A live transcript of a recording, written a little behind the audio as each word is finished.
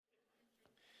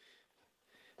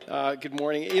Good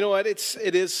morning. You know what?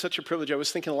 It is such a privilege. I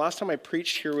was thinking the last time I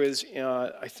preached here was,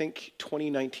 I think,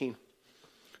 2019.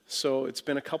 So it's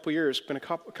been a couple years, been a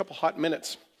couple hot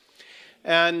minutes.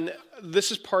 And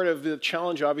this is part of the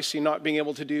challenge, obviously, not being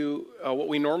able to do what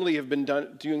we normally have been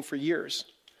doing for years.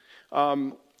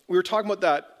 We were talking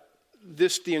about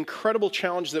the incredible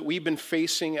challenge that we've been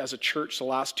facing as a church the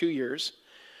last 2 years.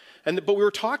 But we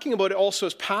were talking about it also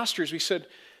as pastors. We said,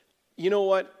 you know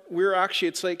what?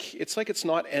 It's like it's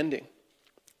not ending.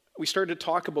 We started to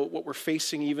talk about what we're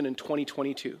facing even in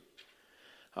 2022.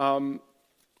 In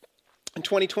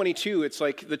 2022, it's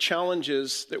like the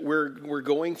challenges that we're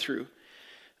going through.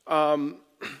 Dealing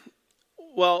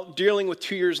with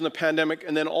 2 years in the pandemic,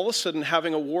 and then all of a sudden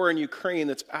having a war in Ukraine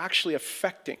that's actually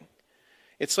affecting.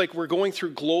 It's like we're going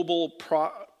through global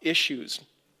issues.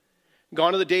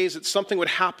 Gone are the days that something would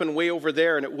happen way over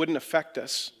there and it wouldn't affect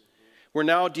us. We're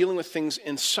now dealing with things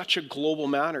in such a global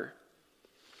manner.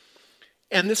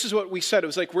 And this is what we said. It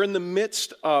was like we're in the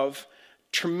midst of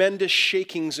tremendous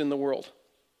shakings in the world.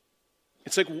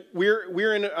 It's like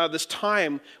we're in this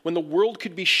time when the world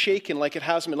could be shaken like it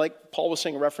has been. Like Paul was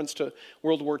saying in reference to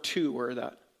World War II,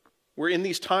 we're in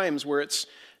these times where it's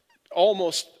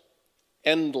almost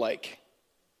end-like.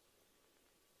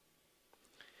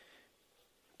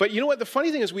 But you know what? The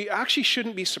funny thing is we actually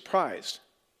shouldn't be surprised,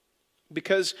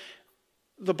 because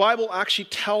the Bible actually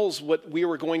tells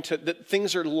that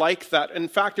things are like that. In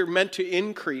fact, they're meant to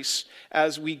increase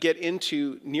as we get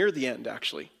into near the end,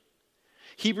 actually.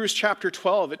 Hebrews chapter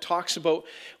 12, it talks about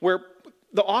where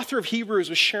the author of Hebrews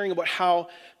was sharing about how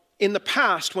in the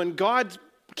past, when God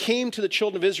came to the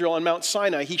children of Israel on Mount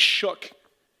Sinai, he shook,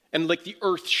 and like the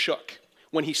earth shook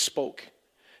when he spoke.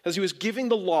 As he was giving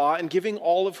the law and giving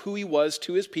all of who he was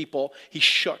to his people, he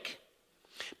shook.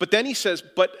 But then he says,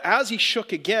 but as he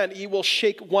shook again, he will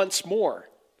shake once more.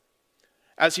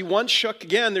 As he once shook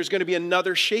again, there's going to be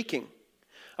another shaking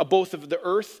of both of the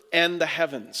earth and the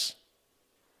heavens.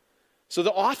 So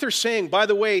the author's saying, by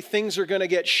the way, things are going to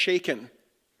get shaken.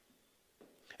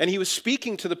 And he was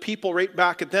speaking to the people right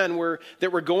back at then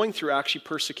that were going through actually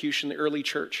persecution, the early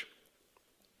church.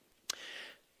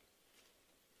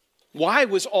 Why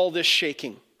was all this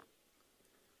shaking?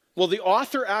 Well, the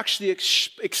author actually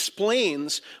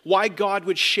explains why God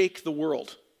would shake the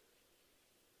world.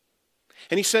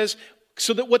 And he says,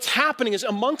 so that what's happening is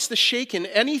amongst the shaken,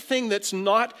 anything that's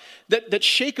not, that's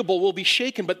shakeable will be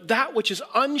shaken, but that which is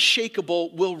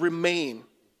unshakable will remain.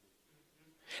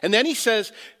 And then he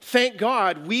says, thank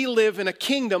God we live in a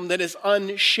kingdom that is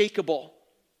unshakable.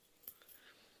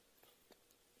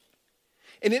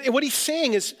 And what he's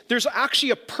saying is there's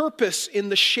actually a purpose in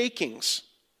the shakings.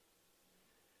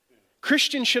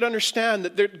 Christians should understand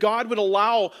that God would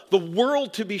allow the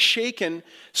world to be shaken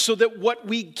so that what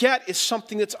we get is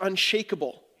something that's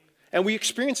unshakable. And we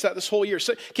experienced that this whole year.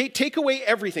 So, okay, take away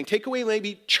everything. Take away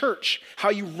maybe church,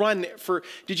 how you run it.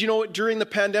 Did you know during the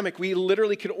pandemic, we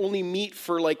literally could only meet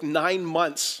for like 9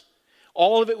 months.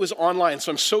 All of it was online.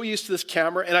 So I'm so used to this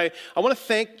camera. And I want to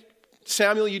thank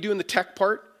Samuel, you doing the tech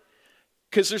part.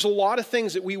 Because there's a lot of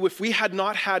things that if we had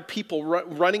not had people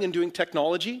running and doing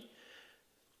technology,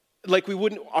 like we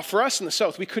wouldn't, for us in the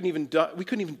South, we couldn't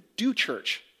even do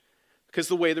church because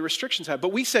the way the restrictions had.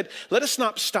 But we said, let us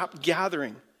not stop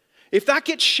gathering. If that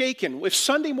gets shaken, if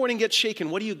Sunday morning gets shaken,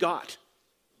 what do you got?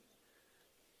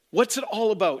 What's it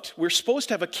all about? We're supposed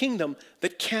to have a kingdom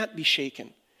that can't be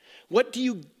shaken. What do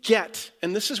you get?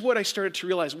 And this is what I started to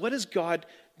realize. What is God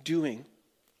doing?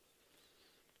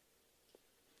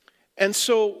 And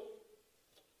so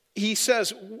he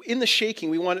says, in the shaking,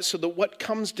 we want it so that what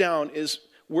comes down is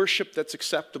worship that's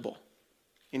acceptable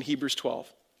in Hebrews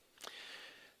 12.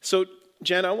 So,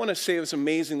 Jen, I want to say it was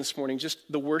amazing this morning, just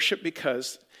the worship,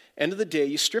 because end of the day,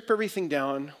 you strip everything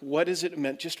down. What is it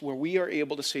meant? Just where we are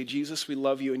able to say, Jesus, we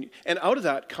love you. And out of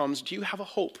that comes, do you have a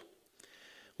hope?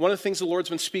 One of the things the Lord's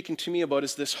been speaking to me about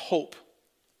is this hope.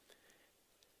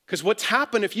 Because what's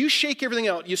happened, if you shake everything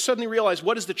out, you suddenly realize,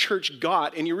 what has the church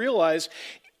got? And you realize,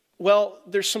 well,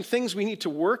 there's some things we need to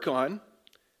work on,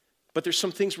 but there's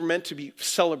some things we're meant to be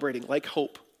celebrating, like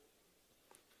hope.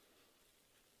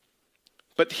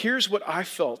 But here's what I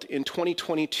felt in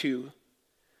 2022.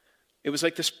 It was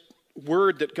like this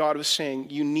word that God was saying,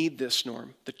 you need this,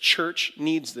 Norm. The church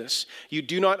needs this. You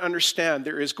do not understand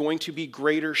there is going to be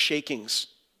greater shakings.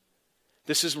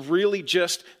 This is really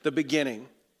just the beginning.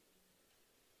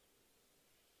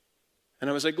 And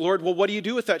I was like, Lord, well, what do you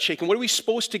do with that shaking? What are we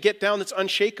supposed to get down that's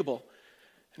unshakable?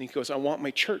 And he goes, I want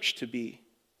my church to be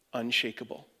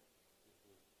unshakable.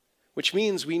 Which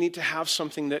means we need to have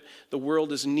something that the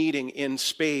world is needing in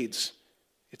spades.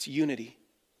 It's unity.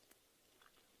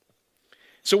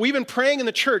 So we've been praying in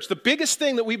the church. The biggest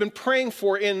thing that we've been praying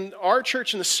for in our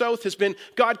church in the South has been,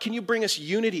 God, can you bring us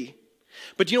unity?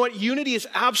 But you know what? Unity is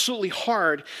absolutely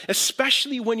hard,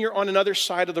 especially when you're on another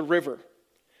side of the river.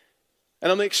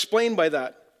 And I'm going to explain by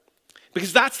that.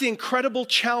 Because that's the incredible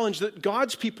challenge that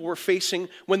God's people were facing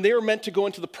when they were meant to go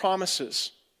into the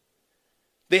promises.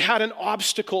 They had an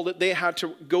obstacle that they had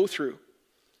to go through.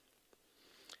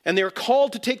 And they were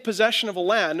called to take possession of a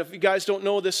land. If you guys don't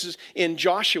know, this is in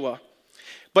Joshua.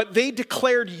 But they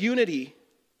declared unity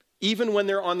even when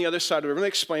they're on the other side of the river. I'm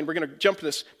going to explain. We're going to jump to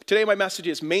this. Today my message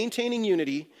is maintaining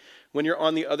unity when you're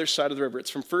on the other side of the river. It's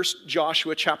from 1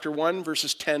 Joshua chapter 1,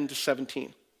 verses 10 to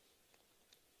 17.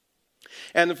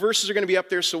 And the verses are going to be up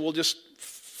there, so we'll just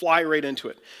fly right into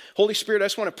it. Holy Spirit, I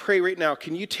just want to pray right now.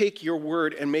 Can you take your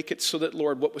word and make it so that,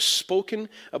 Lord, what was spoken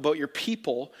about your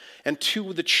people and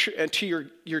to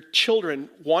your children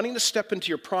wanting to step into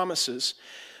your promises,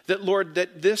 that, Lord,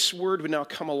 that this word would now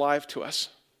come alive to us.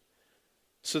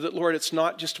 So that, Lord, it's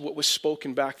not just what was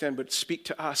spoken back then, but speak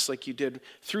to us like you did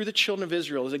through the children of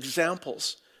Israel as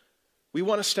examples. We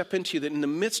want to step into you, that in the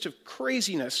midst of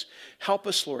craziness, help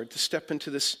us, Lord, to step into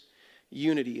this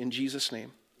unity in Jesus'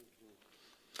 name.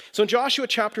 So in Joshua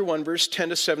chapter 1, verse 10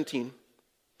 to 17,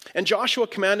 and Joshua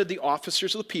commanded the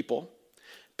officers of the people,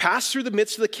 pass through the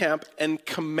midst of the camp and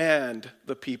command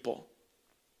the people.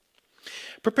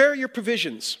 Prepare your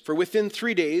provisions, for within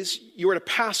 3 days you are to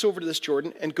pass over to this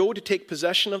Jordan and go to take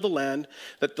possession of the land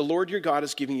that the Lord your God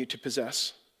is giving you to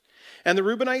possess. And the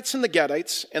Reubenites and the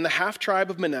Gadites and the half-tribe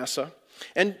of Manasseh.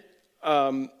 And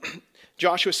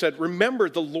Joshua said, remember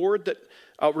the word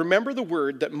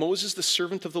that Moses, the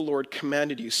servant of the Lord,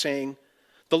 commanded you, saying,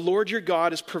 the Lord your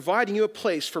God is providing you a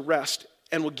place for rest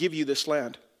and will give you this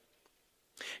land.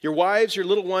 Your wives, your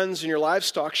little ones, and your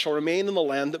livestock shall remain in the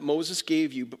land that Moses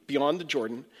gave you beyond the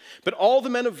Jordan. But all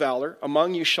the men of valor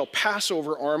among you shall pass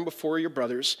over armed before your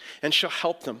brothers and shall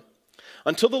help them,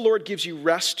 until the Lord gives you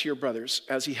rest to your brothers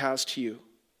as he has to you.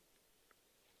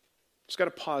 Just got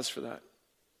to pause for that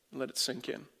and let it sink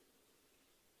in.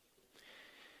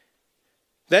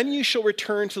 Then you shall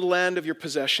return to the land of your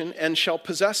possession and shall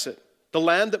possess it, the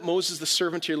land that Moses, the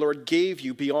servant of your Lord, gave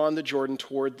you beyond the Jordan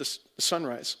toward the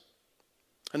sunrise.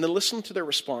 And then listen to their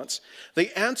response. They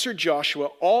answered Joshua,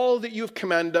 all that you have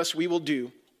commanded us we will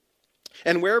do,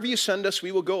 and wherever you send us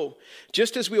we will go.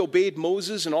 Just as we obeyed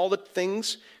Moses and all the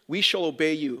things, we shall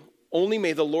obey you. Only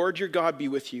may the Lord your God be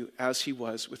with you as he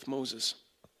was with Moses.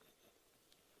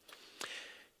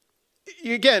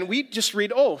 Again, we just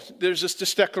read, there's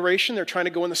this declaration, they're trying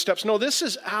to go in the steps. No, this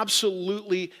is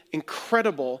absolutely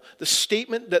incredible, the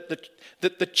statement that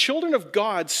the children of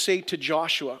God say to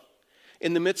Joshua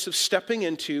in the midst of stepping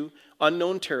into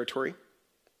unknown territory.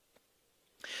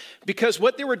 Because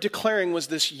what they were declaring was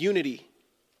this unity.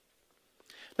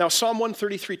 Now, Psalm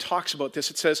 133 talks about this.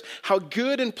 It says, how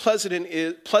good and pleasant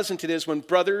it is when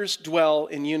brothers dwell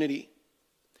in unity.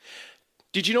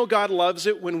 Did you know God loves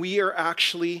it when we are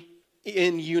actually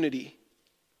in unity?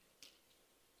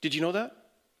 Did you know that?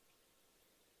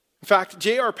 In fact,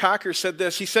 J.R. Packer said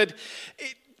this. He said,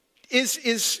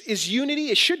 Is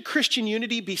unity, should Christian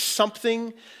unity be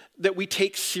something that we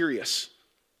take serious?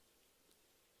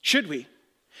 Should we?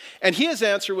 And his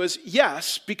answer was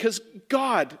yes, because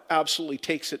God absolutely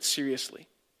takes it seriously.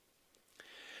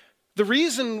 The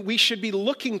reason we should be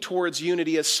looking towards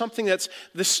unity as something that's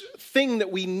this thing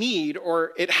that we need,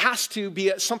 or it has to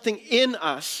be something in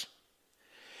us,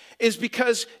 is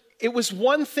because it was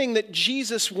one thing that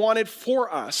Jesus wanted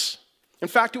for us. In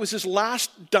fact, it was his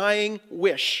last dying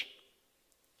wish.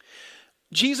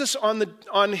 Jesus,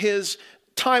 on his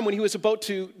time when he was about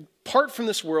to part from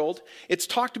this world, it's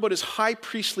talked about his high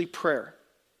priestly prayer.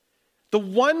 The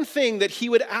one thing that he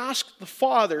would ask the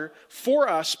Father for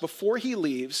us before he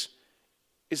leaves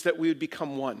is that we would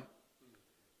become one.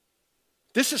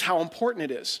 This is how important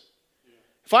it is.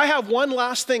 If I have one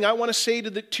last thing I want to say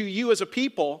to you as a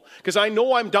people, because I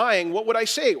know I'm dying, what would I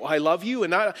say? Well, I love you.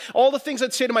 And all the things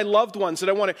I'd say to my loved ones that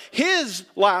I want to. His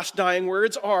last dying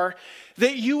words are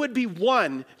that you would be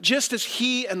one, just as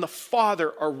he and the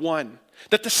Father are one.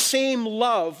 That the same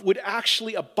love would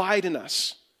actually abide in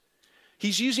us.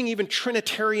 He's using even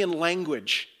Trinitarian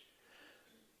language.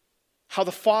 How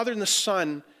the Father and the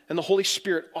Son and the Holy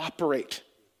Spirit operate.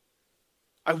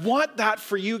 I want that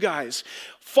for you guys.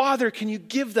 Father, can you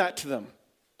give that to them?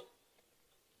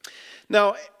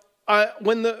 Now,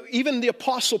 even the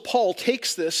Apostle Paul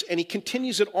takes this and he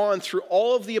continues it on through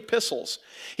all of the epistles,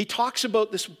 he talks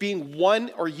about this being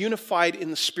one or unified in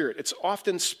the Spirit. It's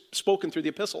often spoken through the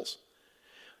epistles.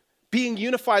 Being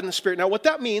unified in the Spirit. Now, what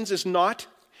that means is not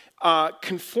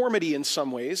conformity in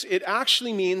some ways. It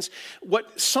actually means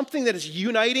something that is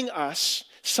uniting us,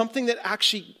 something that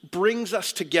actually brings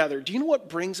us together. Do you know what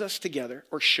brings us together,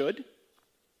 or should?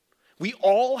 We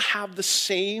all have the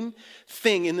same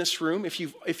thing in this room. If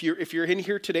you're in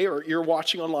here today or you're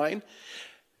watching online,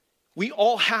 we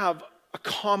all have a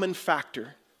common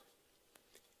factor.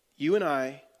 You and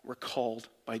I were called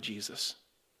by Jesus.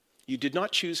 You did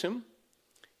not choose him.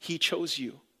 He chose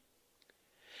you.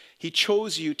 He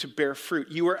chose you to bear fruit.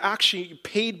 You were actually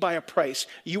paid by a price.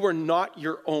 You are not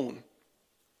your own.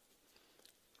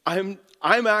 I'm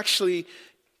actually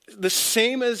the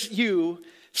same as you,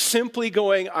 simply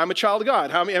going, I'm a child of God.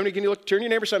 How many can you turn to your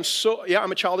neighbor and say,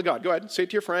 I'm a child of God. Go ahead, say it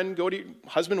to your friend, go to your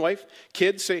husband, wife,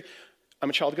 kids, say, I'm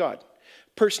a child of God.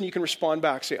 Person, you can respond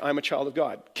back, say, I'm a child of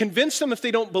God. Convince them if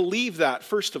they don't believe that,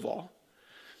 first of all.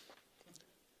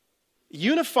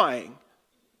 Unifying.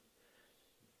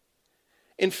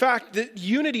 In fact, the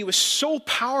unity was so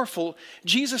powerful,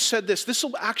 Jesus said this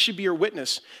will actually be your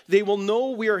witness. They will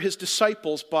know we are his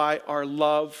disciples by our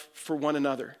love for one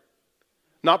another.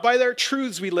 Not by their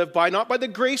truths we live by, not by the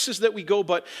graces that we go,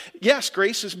 but yes,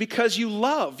 graces because you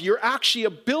love. Your actually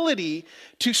ability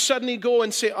to suddenly go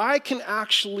and say, I can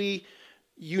actually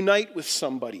unite with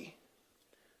somebody.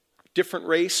 Different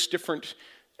race, different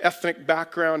ethnic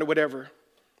background, or whatever.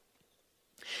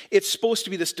 It's supposed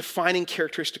to be this defining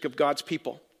characteristic of God's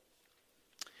people.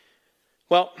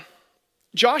 Well,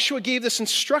 Joshua gave this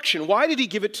instruction. Why did he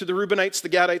give it to the Reubenites, the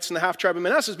Gadites, and the half-tribe of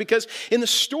Manasseh? Because in the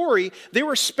story, they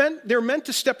were meant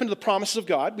to step into the promises of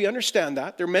God. We understand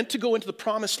that. They're meant to go into the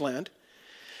promised land.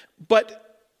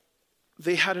 But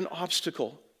they had an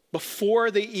obstacle.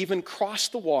 Before they even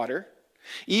crossed the water,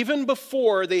 even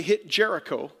before they hit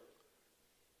Jericho,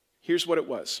 here's what it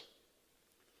was.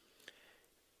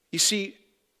 You see,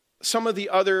 some of the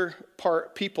other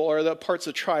people, or the parts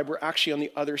of the tribe, were actually on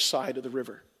the other side of the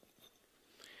river.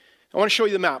 I want to show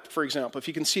you the map, for example. If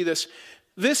you can see this.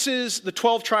 This is the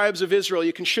 12 tribes of Israel.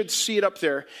 You should see it up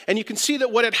there. And you can see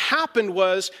that what had happened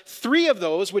was 3 of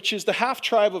those, which is the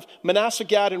half-tribe of Manasseh,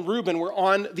 Gad, and Reuben, were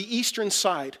on the eastern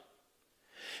side.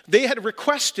 They had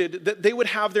requested that they would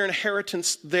have their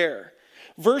inheritance there.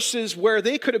 Versus where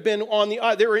they could have been on the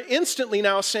other. They were instantly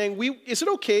now saying, is it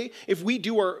okay if we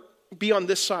be on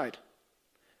this side?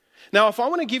 Now, if I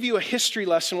want to give you a history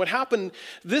lesson, what happened,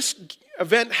 this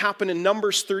event happened in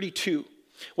Numbers 32.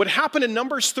 What happened in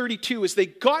Numbers 32 is they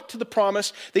got to the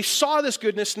promise, they saw this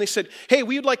goodness, and they said, hey,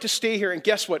 we would like to stay here. And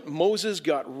guess what? Moses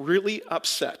got really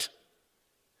upset.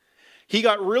 He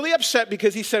got really upset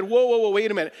because he said, whoa, wait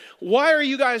a minute. Why are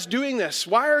you guys doing this?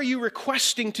 Why are you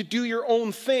requesting to do your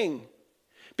own thing?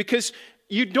 Because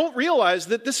you don't realize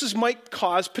that this might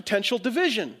cause potential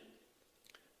division.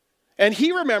 And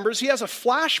he remembers, he has a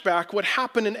flashback, what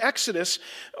happened in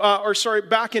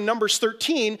back in Numbers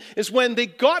 13, is when they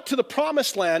got to the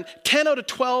promised land, 10 out of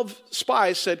 12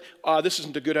 spies said, this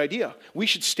isn't a good idea. We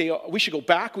should go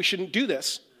back, we shouldn't do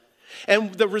this.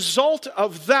 And the result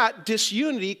of that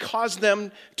disunity caused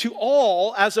them to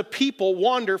all, as a people,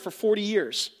 wander for 40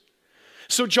 years.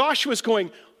 So Joshua's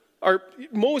going, or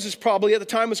Moses probably at the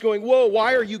time was going, whoa,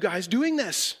 why are you guys doing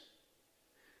this?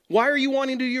 Why are you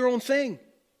wanting to do your own thing?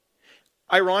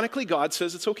 Ironically, God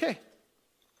says it's okay.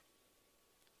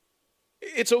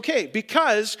 It's okay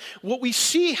because what we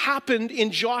see happened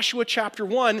in Joshua chapter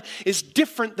 1 is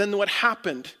different than what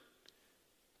happened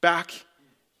back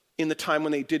in the time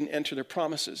when they didn't enter their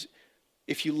promises.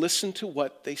 If you listen to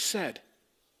what they said.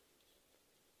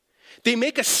 They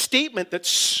make a statement that's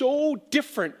so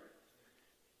different.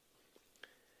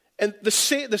 And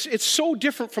it's so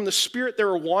different from the spirit they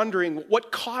were wandering,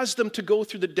 what caused them to go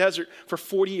through the desert for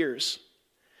 40 years.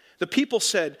 The people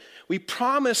said, we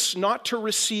promise not to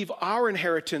receive our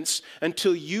inheritance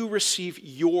until you receive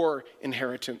your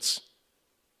inheritance.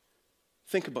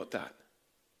 Think about that.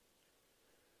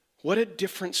 What a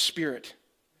different spirit.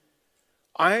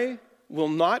 I will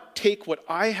not take what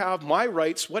I have, my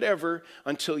rights, whatever,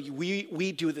 until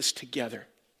we do this together.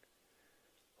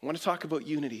 I want to talk about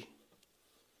unity.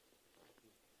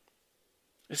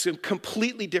 It's a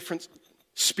completely different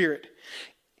spirit.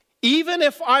 Even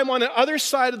if I'm on the other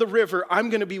side of the river, I'm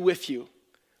going to be with you.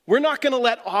 We're not going to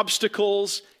let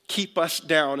obstacles keep us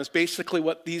down, is basically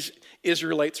what these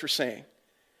Israelites were saying.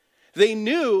 They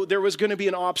knew there was going to be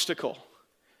an obstacle,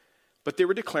 but they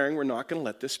were declaring we're not going to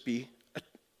let this be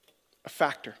a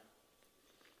factor.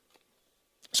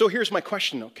 So here's my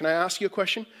question, though. Can I ask you a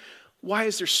question? Why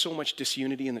is there so much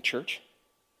disunity in the church?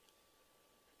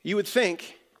 You would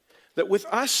think that with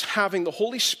us having the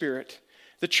Holy Spirit,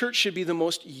 the church should be the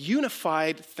most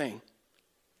unified thing.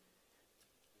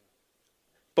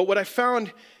 But what I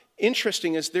found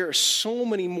interesting is there are so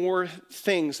many more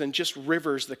things than just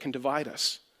rivers that can divide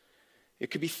us.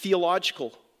 It could be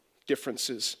theological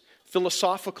differences,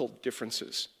 philosophical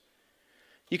differences.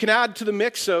 You can add to the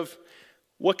mix of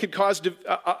what could cause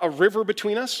a river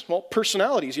between us. Well,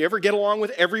 personalities. You ever get along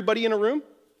with everybody in a room?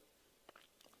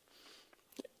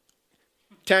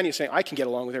 Tanya's saying, I can get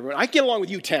along with everyone. I can get along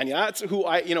with you, Tanya. That's who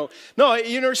No,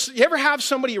 you ever have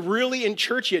somebody really in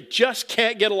church you just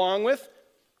can't get along with?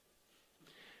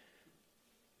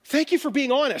 Thank you for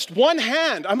being honest. One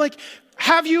hand. I'm like,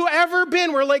 have you ever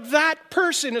been where like that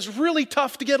person is really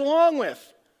tough to get along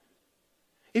with?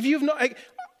 If you've not,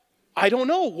 I don't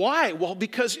know why. Well,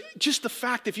 because just the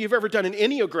fact if you've ever done an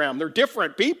Enneagram, they're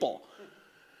different people.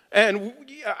 And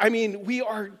I mean, we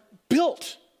are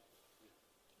built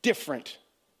different.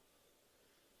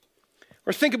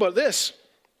 Or think about this.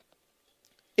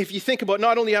 If you think about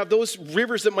not only have those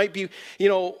rivers that might be,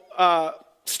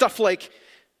 stuff like,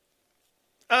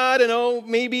 I don't know,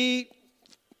 maybe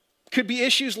could be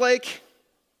issues like,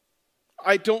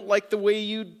 I don't like the way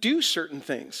you do certain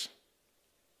things.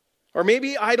 Or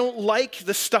maybe I don't like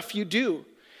the stuff you do.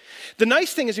 The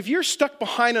nice thing is if you're stuck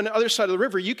behind on the other side of the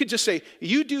river, you could just say,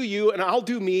 you do you and I'll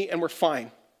do me and we're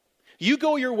fine. You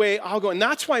go your way, I'll go. And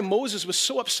that's why Moses was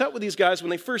so upset with these guys when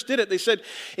they first did it. They said,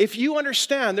 if you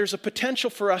understand, there's a potential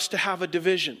for us to have a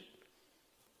division.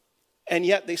 And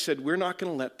yet they said, we're not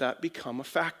going to let that become a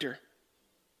factor.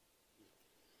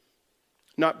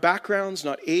 Not backgrounds,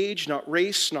 not age, not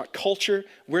race, not culture.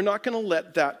 We're not going to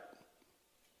let that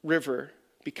river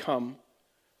become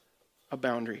a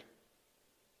boundary.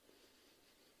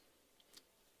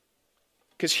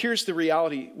 Because here's the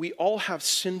reality. We all have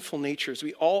sinful natures.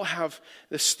 We all have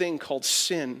this thing called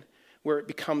sin where it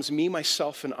becomes me,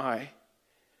 myself, and I.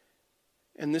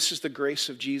 And this is the grace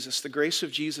of Jesus. The grace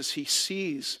of Jesus, he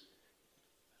sees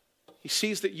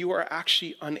that you are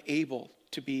actually unable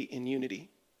to be in unity.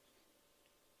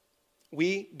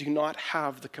 We do not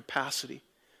have the capacity.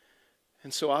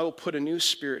 And so I will put a new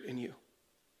spirit in you.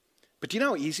 But do you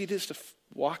know how easy it is to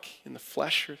walk in the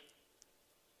flesh?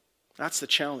 That's the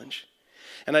challenge.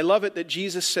 And I love it that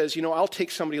Jesus says, I'll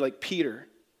take somebody like Peter.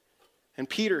 And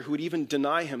Peter, who would even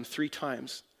deny him 3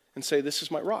 times and say, this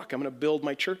is my rock. I'm going to build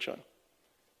my church on.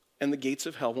 And the gates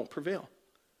of hell won't prevail.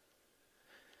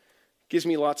 Gives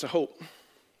me lots of hope.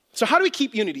 So how do we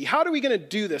keep unity? How are we going to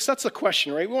do this? That's the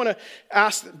question, right? We want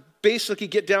to basically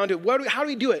get down to how do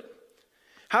we do it?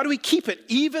 How do we keep it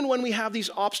even when we have these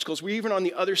obstacles? We're even on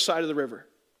the other side of the river.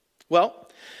 Well,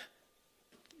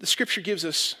 the scripture gives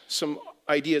us some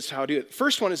ideas how to do it.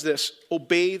 First one is this: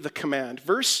 obey the command.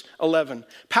 Verse 11,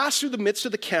 pass through the midst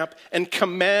of the camp and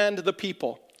command the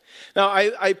people. Now,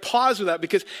 I pause with that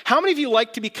because how many of you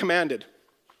like to be commanded?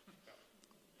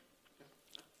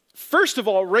 First of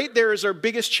all, right there is our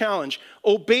biggest challenge.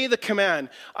 Obey the command.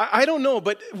 I don't know,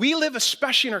 but we live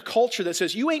especially in our culture that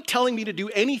says, you ain't telling me to do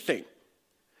anything.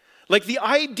 Like the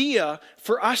idea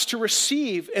for us to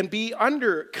receive and be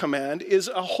under command is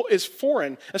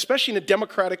foreign, especially in a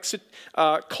democratic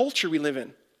culture we live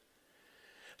in.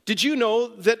 Did you know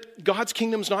that God's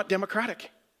kingdom is not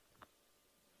democratic?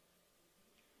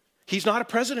 He's not a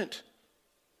president.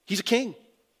 He's a king.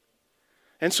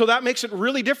 And so that makes it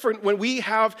really different when we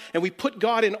have, and we put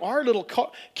God in our little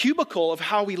cubicle of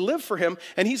how we live for him,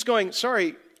 and he's going,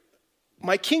 sorry,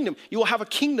 my kingdom, you will have a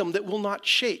kingdom that will not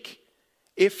shake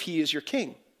if he is your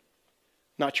king,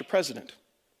 not your president.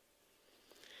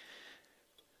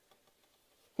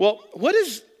 Well, what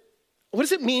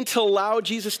does it mean to allow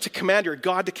Jesus to command you, or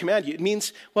God to command you? It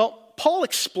means, well, Paul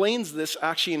explains this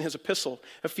actually in his epistle,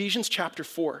 Ephesians chapter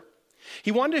 4.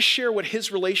 He wanted to share what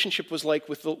his relationship was like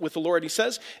with the Lord. He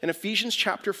says in Ephesians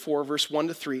chapter 4, verse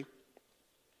 1-3,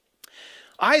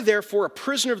 I, therefore, a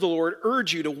prisoner of the Lord,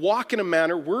 urge you to walk in a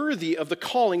manner worthy of the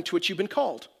calling to which you've been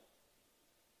called.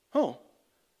 Oh.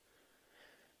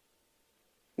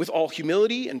 With all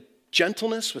humility and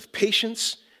gentleness, with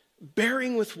patience,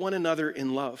 bearing with one another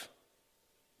in love.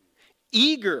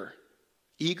 Eager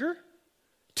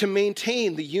to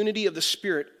maintain the unity of the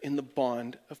Spirit in the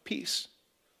bond of peace.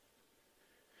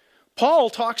 Paul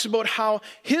talks about how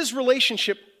his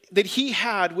relationship that he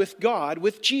had with God,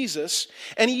 with Jesus,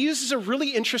 and he uses a really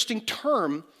interesting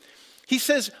term. He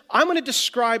says, I'm going to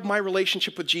describe my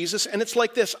relationship with Jesus, and it's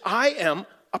like this: I am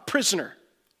a prisoner.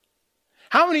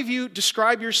 How many of you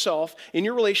describe yourself in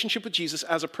your relationship with Jesus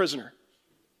as a prisoner?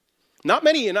 Not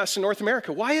many in us in North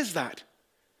America. Why is that?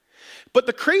 But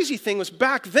the crazy thing was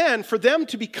back then, for them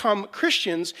to become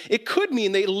Christians, it could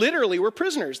mean they literally were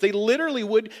prisoners. They literally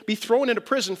would be thrown into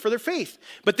prison for their faith.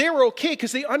 But they were okay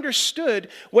because they understood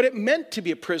what it meant to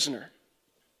be a prisoner.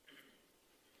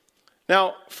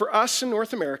 Now, for us in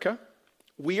North America,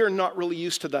 we are not really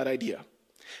used to that idea.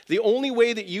 The only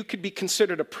way that you could be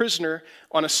considered a prisoner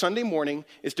on a Sunday morning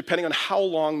is depending on how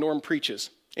long Norm preaches.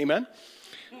 Amen?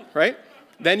 Right?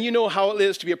 Then you know how it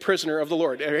is to be a prisoner of the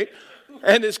Lord, right?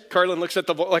 And as Carlin looks at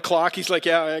the clock, he's like,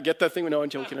 yeah, I get that thing. No, I'm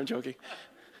joking.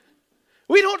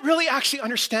 We don't really actually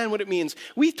understand what it means.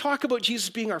 We talk about Jesus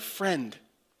being our friend.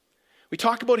 We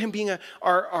talk about him being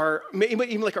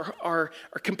even like our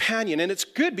companion. And it's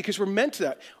good because we're meant to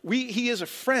that. He is a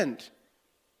friend.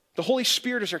 The Holy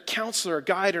Spirit is our counselor, our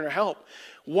guide, and our help.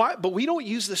 But we don't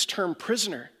use this term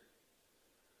prisoner.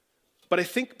 But I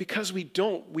think because we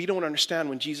don't understand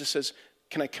when Jesus says,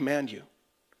 can I command you?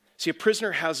 See, a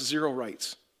prisoner has 0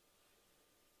 rights.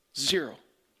 0.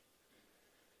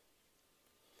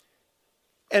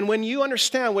 And when you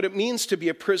understand what it means to be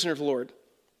a prisoner of the Lord,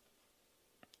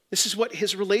 this is what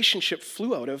his relationship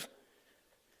flew out of.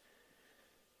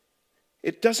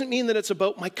 It doesn't mean that it's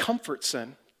about my comforts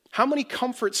then. How many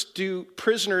comforts do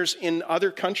prisoners in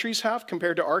other countries have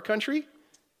compared to our country?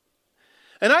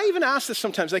 And I even ask this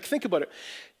sometimes, like think about it.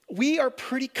 We are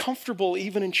pretty comfortable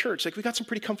even in church. Like we got some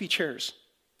pretty comfy chairs.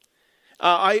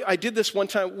 I did this one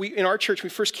time. In our church, when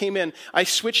we first came in, I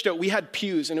switched out. We had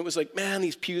pews, and it was like, man,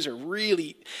 these pews are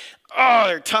really,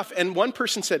 they're tough. And one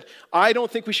person said, I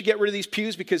don't think we should get rid of these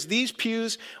pews because these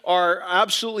pews are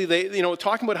absolutely,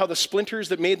 talking about how the splinters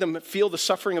that made them feel the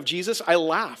suffering of Jesus, I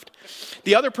laughed.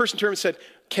 The other person turned and said,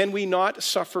 can we not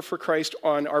suffer for Christ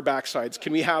on our backsides?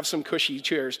 Can we have some cushy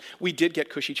chairs? We did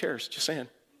get cushy chairs, just saying.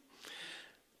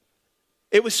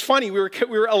 It was funny. We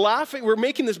were laughing. We were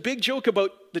making this big joke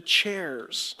about the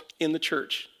chairs in the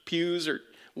church, pews or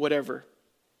whatever.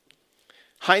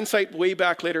 Hindsight way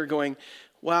back later going,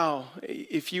 wow,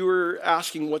 if you were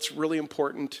asking what's really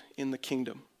important in the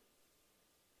kingdom,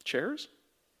 chairs?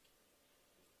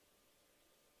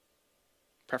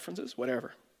 Preferences?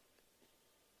 Whatever.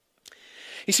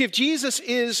 You see, if Jesus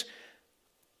is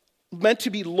meant to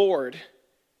be Lord,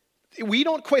 we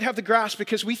don't quite have the grasp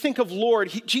because we think of Lord.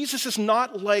 Jesus is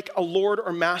not like a Lord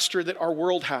or master that our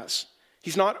world has.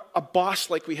 He's not a boss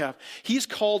like we have. He's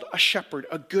called a shepherd,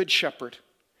 a good shepherd.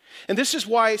 And this is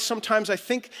why sometimes I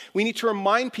think we need to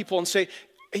remind people and say,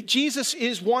 hey,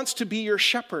 Jesus wants to be your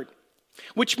shepherd,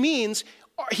 which means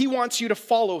he wants you to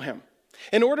follow him.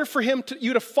 In order for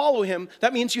you to follow him,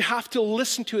 that means you have to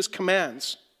listen to his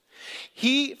commands.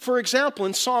 For example,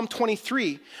 in Psalm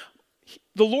 23,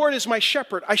 the Lord is my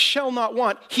shepherd, I shall not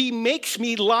want. He makes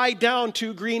me lie down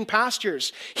to green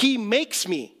pastures. He makes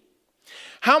me.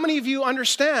 How many of you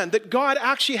understand that God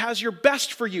actually has your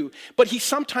best for you, but he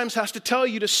sometimes has to tell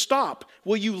you to stop?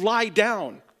 Will you lie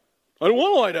down? I don't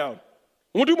want to lie down.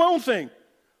 I want to do my own thing.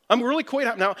 I'm really quite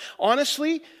happy. Now,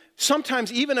 honestly,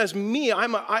 sometimes even as me,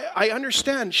 I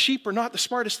understand sheep are not the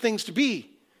smartest things to be.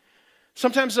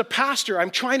 Sometimes as a pastor,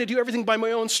 I'm trying to do everything by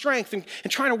my own strength and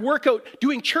trying to work out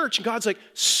doing church. And God's like,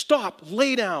 stop,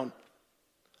 lay down.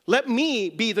 Let me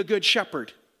be the good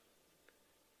shepherd.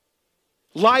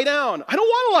 Lie down. I don't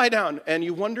want to lie down. And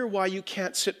you wonder why you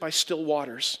can't sit by still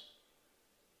waters.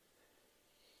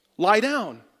 Lie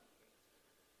down.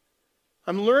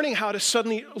 I'm learning how to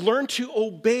suddenly learn to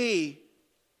obey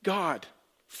God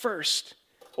first.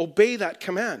 Obey that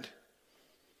command.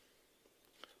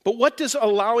 But what does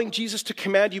allowing Jesus to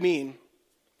command you mean?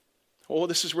 Oh,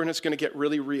 this is when it's going to get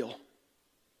really real.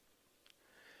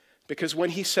 Because when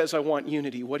he says, I want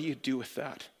unity, what do you do with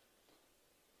that?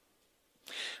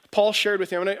 Paul shared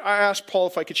with him, and I asked Paul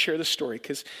if I could share this story,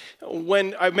 because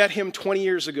when I met him 20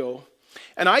 years ago,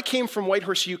 and I came from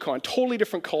Whitehorse, Yukon, totally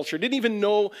different culture, didn't even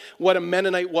know what a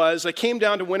Mennonite was. I came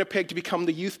down to Winnipeg to become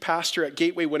the youth pastor at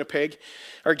Gateway Winnipeg,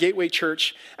 or Gateway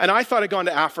Church, and I thought I'd gone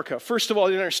to Africa. First of all,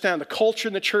 I didn't understand the culture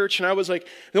in the church, and I was like,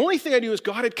 the only thing I knew is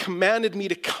God had commanded me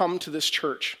to come to this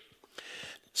church.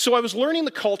 So I was learning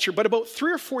the culture, but about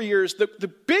 3 or 4 years,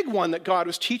 the big one that God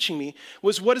was teaching me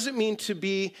was what does it mean to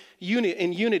be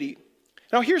in unity?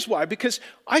 Now here's why, because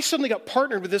I suddenly got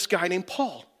partnered with this guy named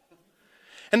Paul.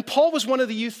 And Paul was one of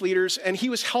the youth leaders, and he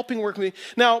was helping work with me.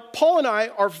 Now, Paul and I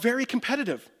are very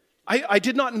competitive. I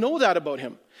did not know that about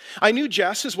him. I knew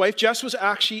Jess, his wife. Jess was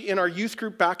actually in our youth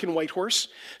group back in Whitehorse.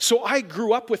 So I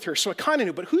grew up with her, so I kind of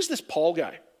knew, but who's this Paul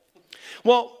guy?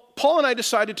 Well, Paul and I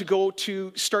decided to go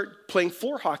to start playing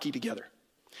floor hockey together.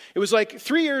 It was like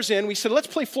 3 years in, we said, let's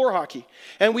play floor hockey.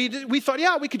 And we thought,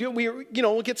 yeah, we could do it.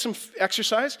 We'll get some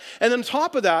exercise. And then on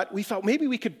top of that, we thought maybe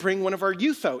we could bring one of our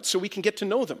youth out so we can get to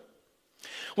know them.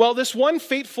 Well, this one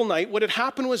fateful night, what had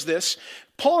happened was this.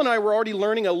 Paul and I were already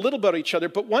learning a little about each other,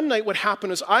 but one night what happened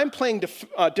was I'm playing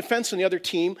defense on the other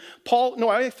team.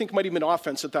 I think it might have been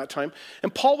offense at that time.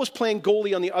 And Paul was playing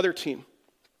goalie on the other team.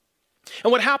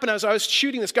 And what happened as I was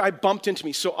shooting, this guy bumped into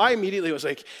me. So I immediately was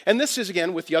like, and this is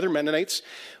again with the other Mennonites,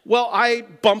 well, I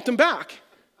bumped him back.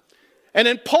 And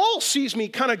then Paul sees me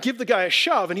kind of give the guy a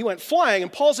shove, and he went flying,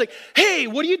 and Paul's like, hey,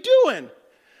 what are you doing?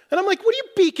 And I'm like, what are you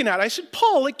beaking at? I said,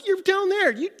 Paul, like, you're down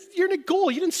there. You're in a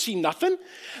goal. You didn't see nothing.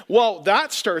 Well,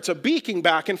 that starts a beaking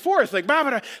back and forth. Like, blah,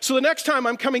 blah, blah. So the next time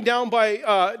I'm coming down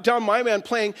down my man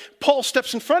playing, Paul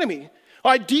steps in front of me.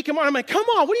 I deke him on. I'm like, come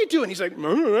on, what are you doing? He's like,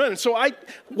 and so I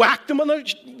whacked him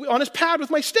on his pad with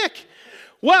my stick.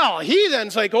 Well, he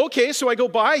then's like, okay. So I go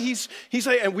by. He's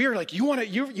like, and we're like, you want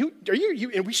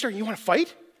to, and we start, you want to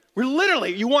fight? We're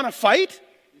literally, you want to fight?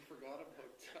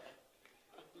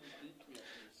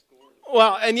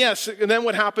 Well, and yes, and then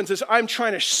what happens is I'm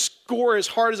trying to score as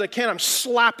hard as I can. I'm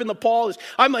slapping the ball.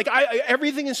 I'm like,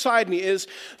 everything inside me is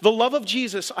the love of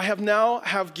Jesus I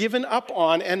have given up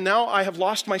on, and now I have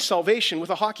lost my salvation with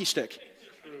a hockey stick.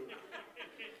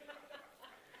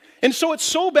 And so it's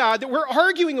so bad that we're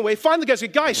arguing away. Finally, the guy's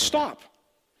like, guys, stop.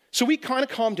 So we kind of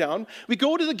calm down. We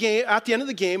go to the game, at the end of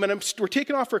the game, and we're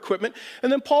taking off our equipment. And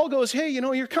then Paul goes, hey,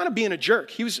 you're kind of being a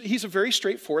jerk. He's a very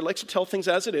straightforward, likes to tell things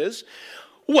as it is.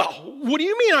 Well, what do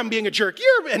you mean I'm being a jerk?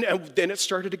 And then it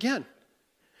started again.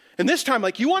 And this time,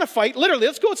 like, you want to fight? Literally,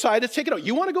 let's go outside. Let's take it out.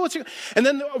 You want to go? And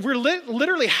then we're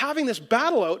literally having this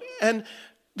battle out. And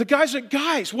the guy's like,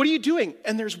 guys, what are you doing?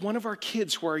 And there's one of our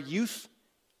kids who are youth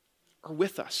are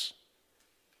with us.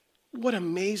 What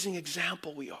amazing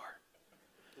example we are.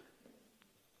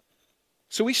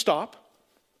 So we stop.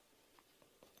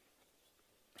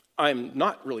 I'm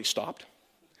not really stopped.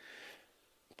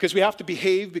 Because we have to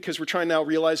behave, because we're trying now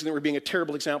realizing that we're being a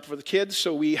terrible example for the kids.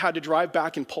 So we had to drive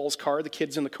back in Paul's car, the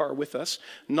kids in the car with us.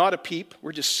 Not a peep.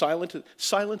 We're just silent.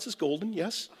 Silence is golden,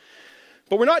 yes.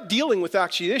 But we're not dealing with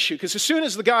actually the issue, because as soon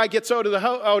as the guy gets out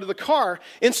of the car,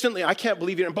 instantly, I can't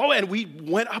believe it. And we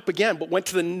went up again, but went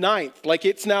to the 9th. Like,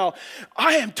 it's now,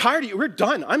 I am tired of you. We're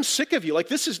done. I'm sick of you.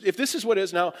 Like, if this is what it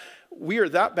is now, we are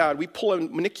that bad. We pull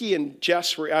in, Nikki and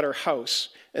Jess were at our house,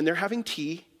 and they're having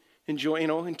tea. Enjoy,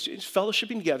 and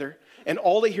fellowshipping together, and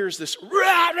all they hear is this, rah,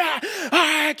 rah,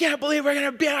 I can't believe we're going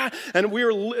to be,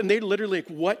 and they literally like,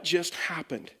 what just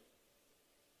happened?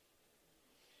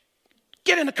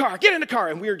 Get in the car,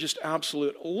 and we are just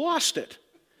lost it.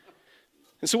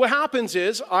 And so what happens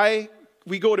is,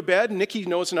 we go to bed, Nikki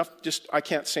knows enough, I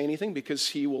can't say anything,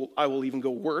 because I will even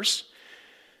go worse.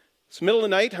 It's the middle of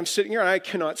the night, I'm sitting here, and I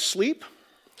cannot sleep,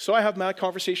 so I have my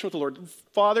conversation with the Lord.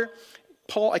 Father,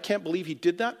 Paul, I can't believe he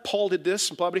did that. Paul did this,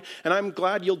 and blah, blah, blah. And I'm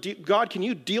glad God, can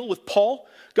you deal with Paul?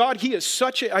 God, he is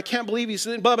I can't believe he's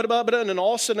blah, blah, blah, blah. And then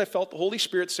all of a sudden I felt the Holy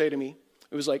Spirit say to me,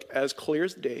 it was like as clear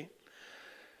as the day,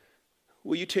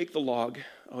 will you take the log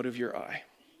out of your eye?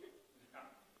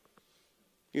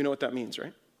 You know what that means,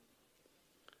 right?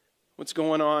 What's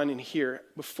going on in here?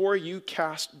 Before you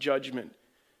cast judgment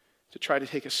to try to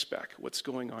take a speck, what's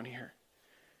going on here?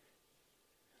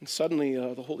 And suddenly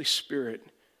the Holy Spirit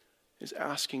is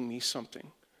asking me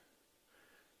something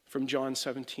from John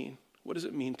 17. What does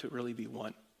it mean to really be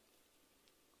one?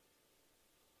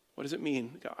 What does it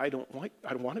mean? I don't want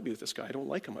to be with this guy. I don't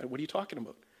like him. What are you talking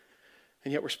about?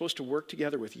 And yet we're supposed to work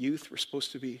together with youth. We're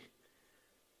supposed to be.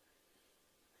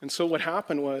 And so what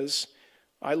happened was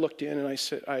I looked in and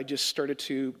I just started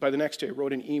to, by the next day I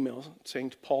wrote an email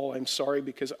saying to Paul, I'm sorry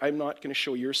because I'm not going to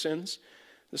show your sins.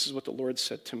 This is what the Lord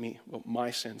said to me about my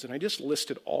sins. And I just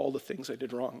listed all the things I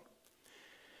did wrong.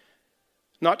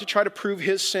 Not to try to prove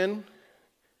his sin.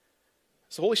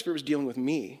 The Holy Spirit was dealing with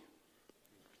me.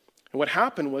 And what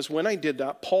happened was when I did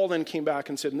that, Paul then came back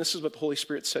and said, and this is what the Holy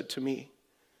Spirit said to me.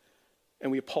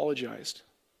 And we apologized.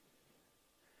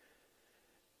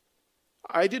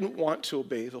 I didn't want to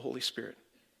obey the Holy Spirit.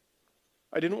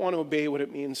 I didn't want to obey what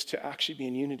it means to actually be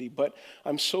in unity, but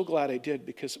I'm so glad I did,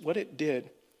 because what it did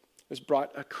was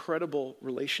brought a credible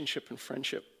relationship and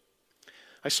friendship.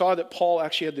 I saw that Paul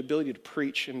actually had the ability to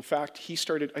preach. In fact,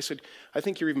 I said, I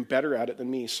think you're even better at it than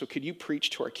me, so could you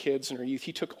preach to our kids and our youth?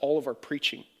 He took all of our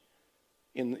preaching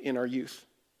in our youth.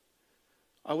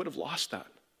 I would have lost that.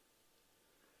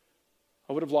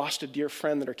 I would have lost a dear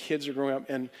friend that our kids are growing up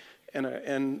and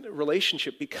a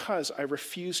relationship because I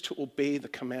refused to obey the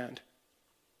command.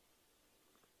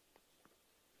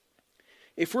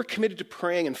 If we're committed to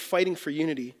praying and fighting for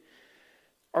unity,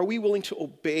 are we willing to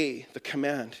obey the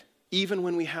command? Even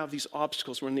when we have these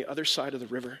obstacles, we're on the other side of the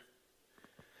river.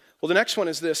 Well, the next one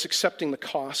is this, accepting the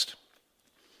cost.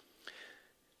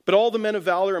 But all the men of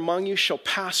valor among you shall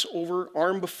pass over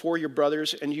armed before your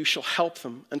brothers, and you shall help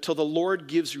them until the Lord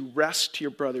gives you rest to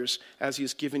your brothers as he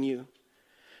has given you.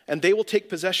 And they will take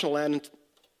possession of land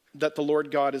that the Lord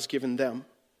God has given them.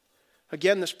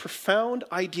 Again, this profound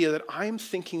idea that I'm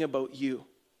thinking about you.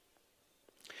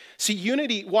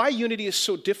 See, why unity is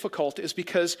so difficult is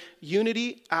because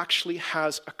unity actually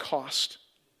has a cost.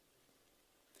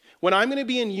 When I'm going to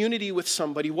be in unity with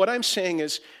somebody, what I'm saying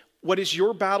is, what is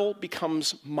your battle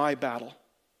becomes my battle.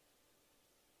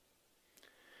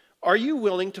 Are you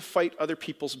willing to fight other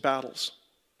people's battles?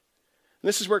 And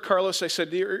this is where, Carlos, I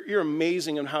said, you're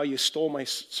amazing on how you stole my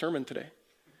sermon today.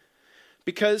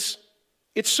 Because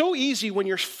it's so easy when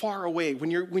you're far away,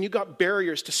 when you got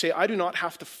barriers to say, I do not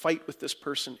have to fight with this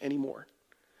person anymore.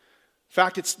 In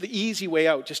fact, it's the easy way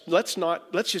out. Let's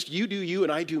just you do you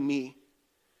and I do me.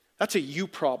 That's a you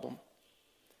problem.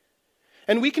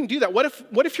 And we can do that.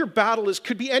 What if your battle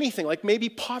could be anything, like maybe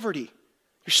poverty?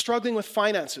 You're struggling with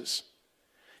finances.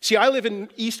 See, I live in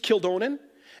East Kildonan,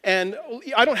 and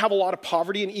I don't have a lot of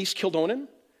poverty in East Kildonan.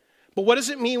 But what does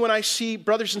it mean when I see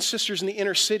brothers and sisters in the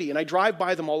inner city, and I drive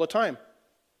by them all the time?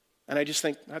 And I just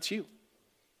think, that's you.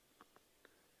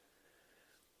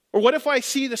 Or what if I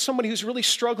see that somebody who's really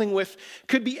struggling with,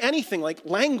 could be anything, like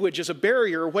language as a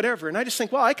barrier or whatever, and I just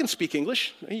think, well, I can speak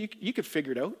English. You could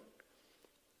figure it out.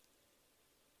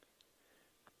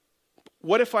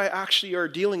 What if I actually are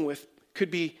dealing with, could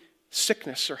be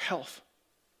sickness or health?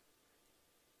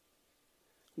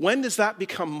 When does that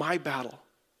become my battle?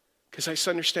 Because I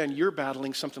understand you're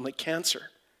battling something like cancer.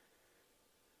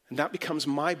 And that becomes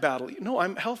my battle. No,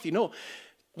 I'm healthy. No.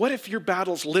 What if your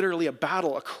battle's literally a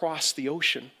battle across the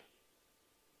ocean?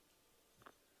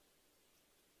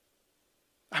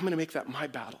 I'm going to make that my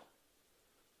battle.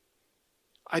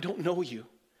 I don't know you,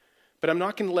 but I'm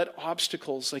not going to let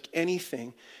obstacles like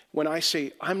anything, when I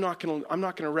say I'm not going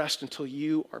to rest until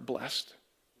you are blessed.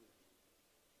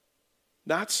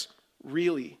 That's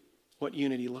really what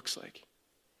unity looks like.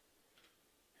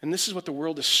 And this is what the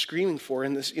world is screaming for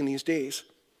in these days.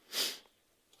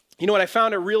 You know what? I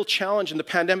found a real challenge in the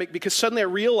pandemic because suddenly I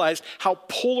realized how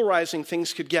polarizing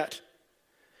things could get.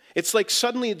 It's like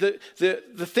suddenly the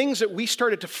things that we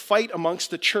started to fight amongst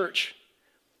the church,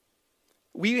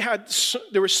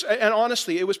 and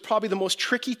honestly, it was probably the most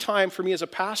tricky time for me as a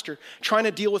pastor, trying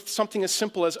to deal with something as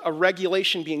simple as a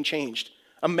regulation being changed,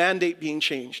 a mandate being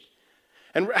changed.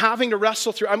 And having to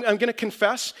wrestle through, I'm going to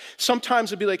confess,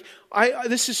 sometimes it'd be like,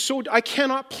 I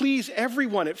cannot please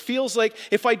everyone. It feels like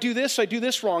if I do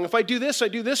this wrong. If I do this, I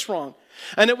do this wrong.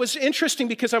 And it was interesting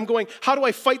because I'm going, how do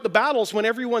I fight the battles when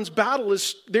everyone's battle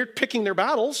is, they're picking their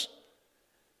battles?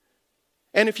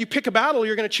 And if you pick a battle,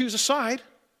 you're going to choose a side.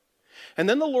 And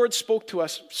then the Lord spoke to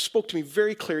me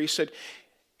very clear. He said,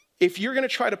 if you're going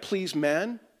to try to please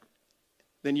man,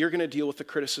 then you're going to deal with the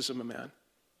criticism of man.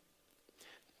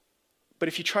 But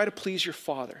if you try to please your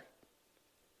Father,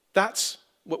 that's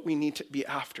what we need to be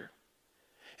after.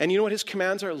 And you know what his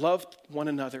commands are? Love one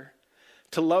another.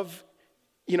 To love,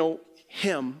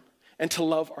 him, and to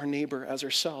love our neighbor as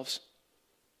ourselves.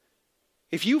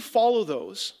 If you follow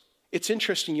those, it's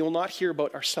interesting, you'll not hear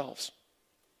about ourselves.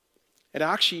 It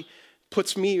actually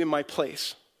puts me in my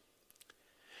place.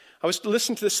 I was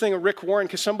listening to this thing of Rick Warren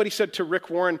because somebody said to Rick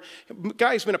Warren, a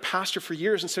guy who's been a pastor for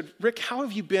years, and said, Rick, how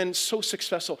have you been so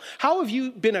successful? How have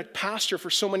you been a pastor for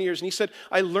so many years? And he said,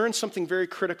 I learned something very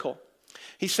critical.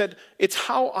 He said, it's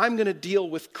how I'm going to deal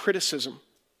with criticism.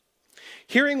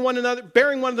 Hearing one another,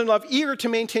 bearing one another in love, eager to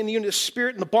maintain the unity of the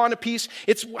Spirit and the bond of peace.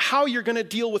 It's how you're going to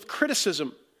deal with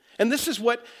criticism. And this is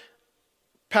what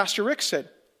Pastor Rick said.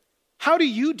 How do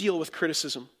you deal with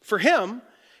criticism? For him,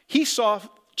 he saw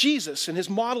Jesus, and his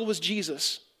model was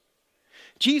Jesus.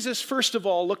 Jesus, first of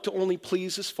all, looked to only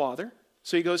please his Father.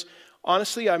 So he goes,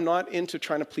 honestly, I'm not into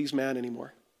trying to please man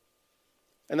anymore.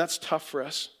 And that's tough for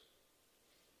us.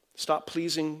 Stop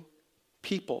pleasing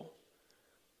people,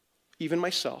 even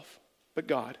myself, but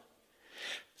God.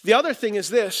 The other thing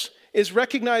is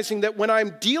recognizing that when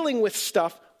I'm dealing with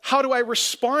stuff, how do I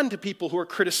respond to people who are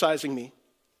criticizing me?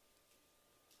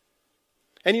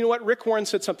 And you know what? Rick Warren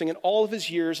said something. In all of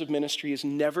his years of ministry, he's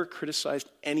never criticized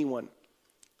anyone.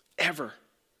 Ever.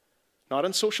 Not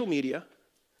on social media.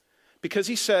 Because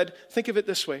he said, think of it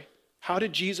this way. How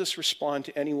did Jesus respond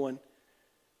to anyone?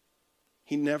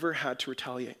 He never had to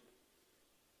retaliate.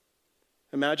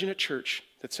 Imagine a church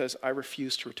that says, I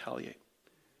refuse to retaliate.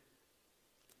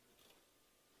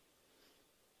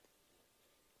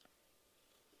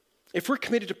 If we're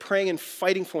committed to praying and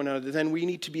fighting for one another, then we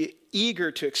need to be eager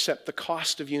to accept the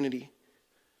cost of unity,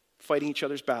 fighting each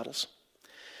other's battles.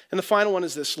 And the final one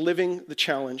is this, living the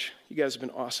challenge. You guys have been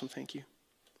awesome, thank you.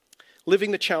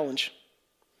 Living the challenge.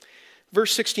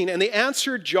 Verse 16, and they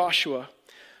answered Joshua,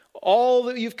 all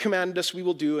that you've commanded us we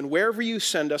will do, and wherever you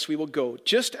send us we will go.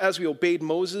 Just as we obeyed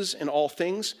Moses in all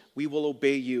things, we will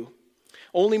obey you.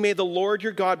 Only may the Lord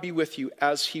your God be with you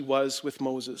as he was with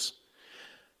Moses.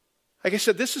 Like I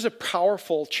said, this is a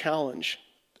powerful challenge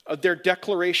of their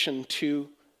declaration to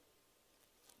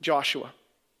Joshua.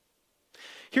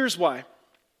 Here's why.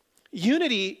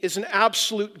 Unity is an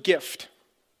absolute gift.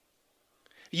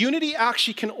 Unity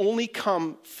actually can only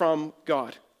come from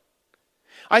God.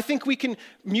 I think we can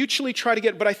mutually try to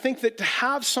get, but I think that to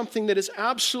have something that is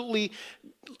absolutely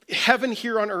heaven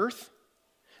here on earth,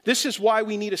 this is why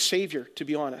we need a Savior, to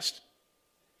be honest.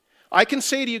 I can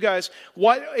say to you guys,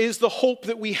 what is the hope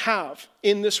that we have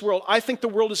in this world? I think the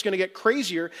world is going to get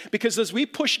crazier because as we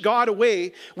push God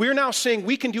away, we're now saying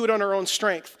we can do it on our own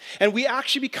strength. And we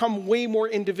actually become way more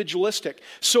individualistic.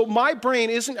 So my brain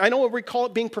isn't, I know we call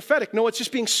it being prophetic. No, it's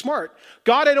just being smart.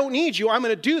 God, I don't need you. I'm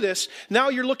going to do this. Now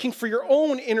you're looking for your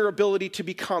own inner ability to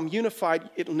become unified.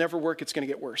 It'll never work. It's going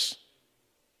to get worse.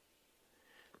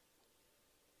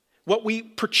 What we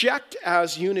project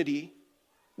as unity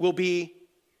will be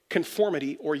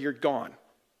conformity, or you're gone.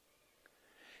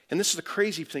 And this is the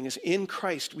crazy thing, is in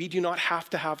Christ, we do not have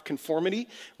to have conformity.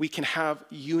 We can have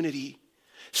unity.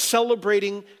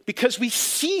 Celebrating because we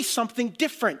see something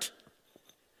different.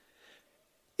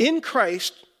 In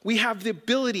Christ, we have the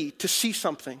ability to see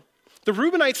something. The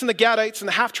Reubenites and the Gadites and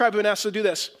the half-tribe of Manasseh do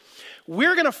this.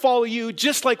 We're going to follow you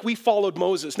just like we followed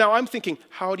Moses. Now, I'm thinking,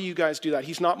 how do you guys do that?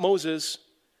 He's not Moses.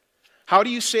 How do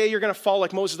you say you're going to follow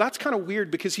like Moses? That's kind of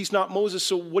weird because he's not Moses,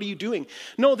 so what are you doing?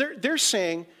 No, they're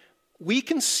saying we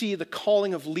can see the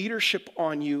calling of leadership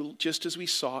on you just as we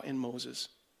saw in Moses.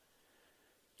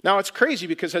 Now, it's crazy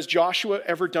because has Joshua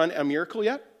ever done a miracle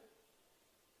yet?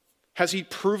 Has he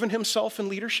proven himself in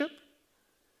leadership?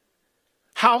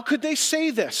 How could they say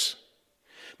this?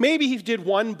 Maybe he did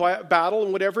one battle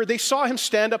and whatever. They saw him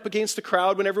stand up against the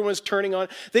crowd when everyone was turning on.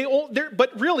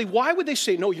 But really, why would they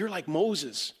say, no, you're like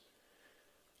Moses?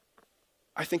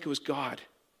 I think it was God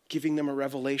giving them a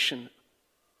revelation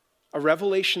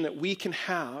that we can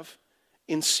have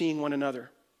in seeing one another.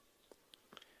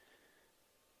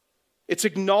 It's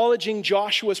acknowledging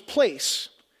Joshua's place.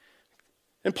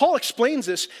 And Paul explains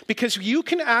this because you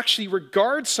can actually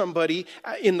regard somebody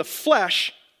in the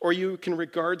flesh or you can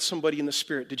regard somebody in the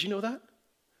spirit. Did you know that?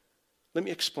 Let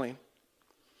me explain.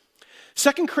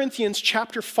 2 Corinthians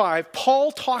chapter 5,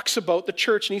 Paul talks about the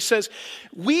church and he says,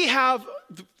 we have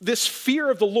this fear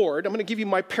of the Lord. I'm going to give you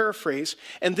my paraphrase.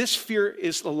 And this fear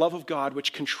is the love of God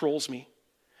which controls me.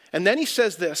 And then he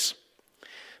says this,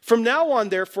 from now on,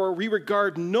 therefore, we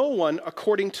regard no one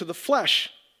according to the flesh,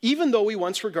 even though we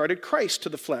once regarded Christ to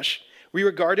the flesh. We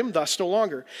regard him thus no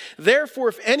longer. Therefore,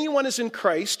 if anyone is in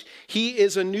Christ, he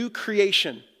is a new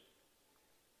creation.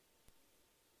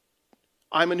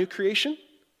 I'm a new creation.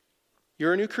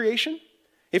 You're a new creation?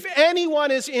 If anyone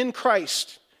is in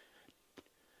Christ,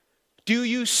 do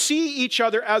you see each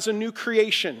other as a new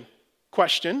creation?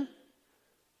 Question.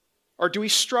 Or do we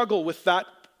struggle with that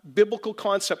biblical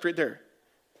concept right there?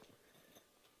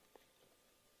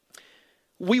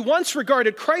 We once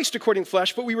regarded Christ according to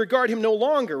flesh, but we regard him no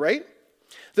longer, right?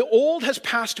 The old has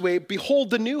passed away. Behold,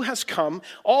 the new has come.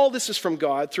 All this is from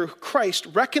God through Christ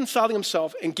reconciling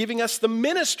himself and giving us the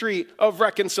ministry of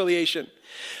reconciliation.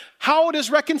 How does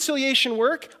reconciliation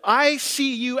work? I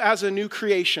see you as a new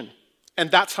creation, and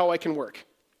that's how I can work.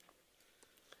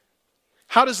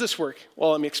 How does this work? Well,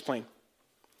 let me explain.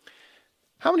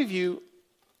 How many of you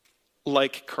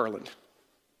like Carland?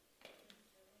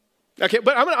 Okay,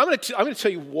 but I'm going to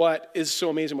tell you what is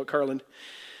so amazing about Carland.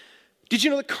 Did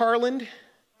you know that Carland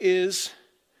is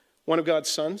one of God's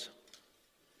sons?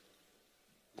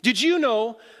 Did you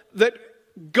know that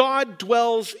God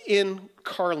dwells in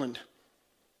Carland?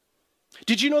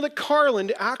 Did you know that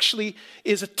Carland actually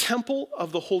is a temple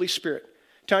of the Holy Spirit?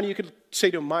 Tanya, you could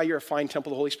say to him, you're a fine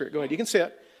temple of the Holy Spirit. Go ahead, you can say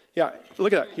that. Yeah,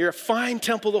 look at that. You're a fine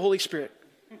temple of the Holy Spirit.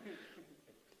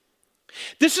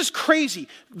 This is crazy.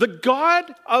 The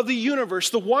God of the universe,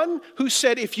 the one who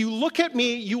said, if you look at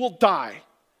me, you will die.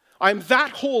 I'm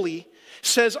that holy,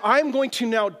 says, I'm going to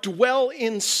now dwell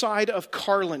inside of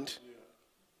Carland.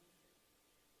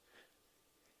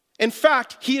 In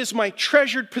fact, he is my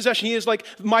treasured possession. He is like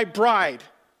my bride.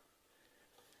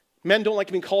 Men don't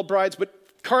like being called brides, but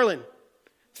Carland,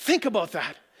 think about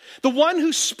that. The one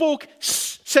who spoke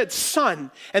said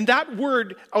son, and that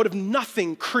word out of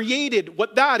nothing created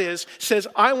what that is, says,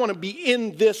 I want to be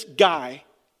in this guy.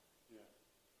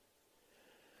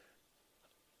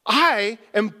 I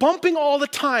am bumping all the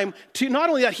time to not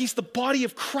only that, he's the body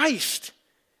of Christ.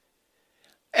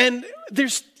 And there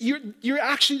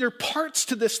are parts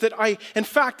to this that I, in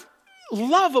fact,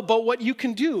 love about what you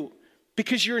can do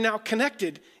because you're now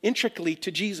connected intricately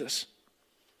to Jesus.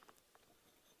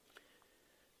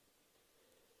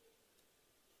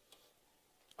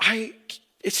 it's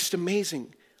just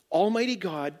amazing. Almighty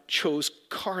God chose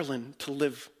Carlin to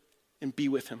live and be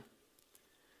with him.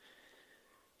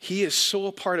 He is so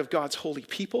a part of God's holy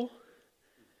people.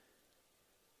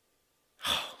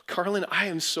 Oh, Carlin,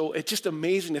 it's just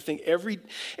amazing to think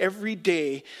every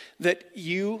day that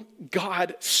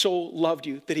God so loved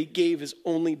you that he gave his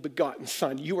only begotten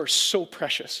son. You are so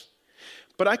precious.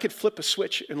 But I could flip a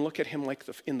switch and look at him like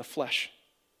in the flesh,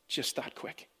 just that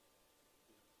quick.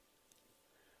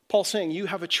 Paul's saying you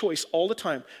have a choice all the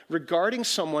time regarding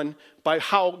someone by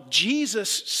how Jesus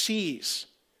sees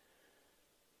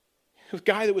a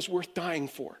guy that was worth dying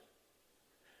for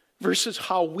versus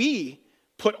how we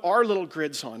put our little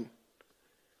grids on.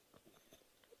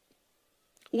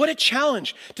 What a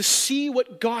challenge to see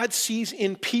what God sees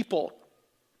in people.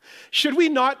 Should we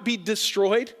not be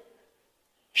destroyed?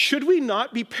 Should we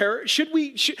not be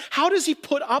how does he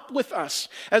put up with us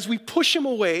as we push him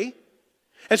away?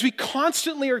 As we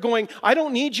constantly are going, I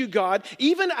don't need you, God.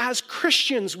 Even as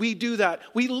Christians, we do that.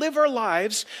 We live our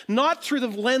lives not through the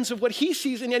lens of what he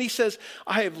sees, and yet he says,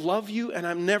 I love you and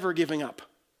I'm never giving up.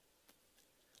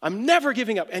 I'm never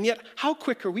giving up. And yet, how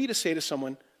quick are we to say to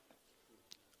someone,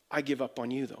 I give up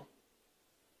on you, though?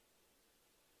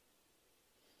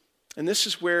 And this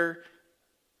is where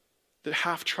the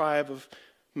half tribe of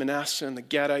Manasseh and the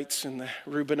Gadites and the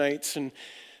Reubenites and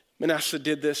Manasseh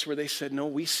did this, where they said, no,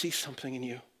 we see something in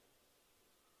you.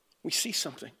 We see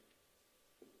something.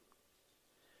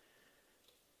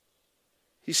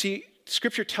 You see,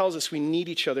 Scripture tells us we need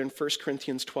each other in 1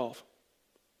 Corinthians 12.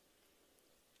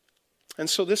 And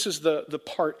so this is the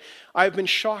part. I've been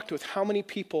shocked with how many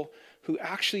people who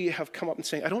actually have come up and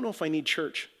saying, I don't know if I need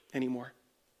church anymore.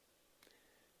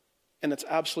 And that's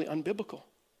absolutely unbiblical.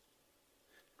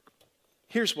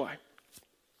 Here's why.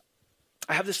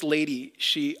 I have this lady,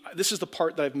 this is the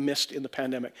part that I've missed in the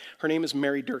pandemic. Her name is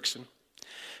Mary Dirksen.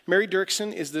 Mary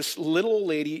Dirksen is this little old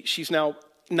lady. She's now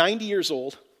 90 years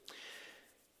old.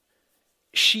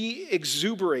 She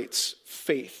exuberates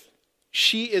faith.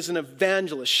 She is an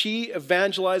evangelist. She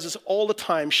evangelizes all the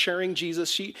time, sharing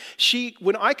Jesus.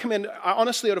 When I come in,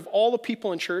 honestly, out of all the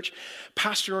people in church,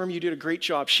 Pastor Norm, you did a great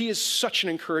job. She is such an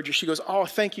encourager. She goes, oh,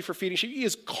 thank you for feeding. She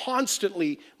is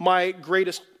constantly my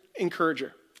greatest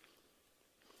encourager.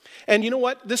 And you know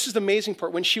what? This is the amazing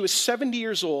part. When she was 70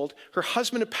 years old, her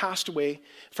husband had passed away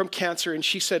from cancer, and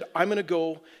she said, I'm going to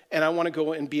go, and I want to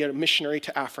go and be a missionary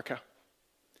to Africa.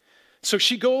 So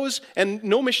she goes, and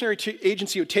no missionary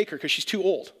agency would take her because she's too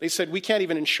old. They said, we can't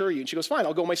even insure you. And she goes, fine,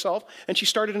 I'll go myself. And she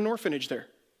started an orphanage there.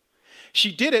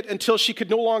 She did it until she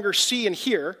could no longer see and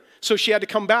hear, so she had to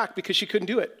come back because she couldn't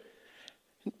do it.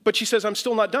 But she says, I'm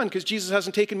still not done because Jesus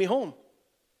hasn't taken me home.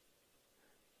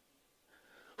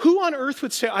 Who on earth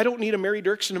would say, I don't need a Mary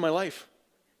Dirksen in my life?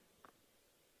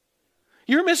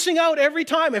 You're missing out every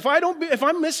time.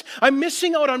 I'm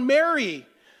missing out on Mary.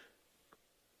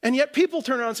 And yet people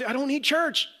turn around and say, I don't need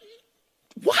church.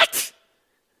 What?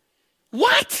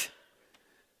 What?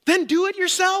 Then do it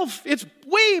yourself. It's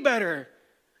way better.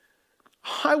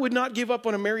 I would not give up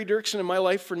on a Mary Dirksen in my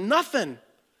life for nothing.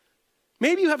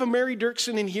 Maybe you have a Mary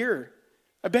Dirksen in here.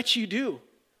 I bet you do.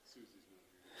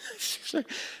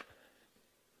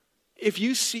 If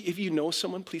you know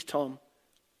someone, please tell them,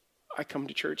 I come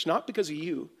to church, not because of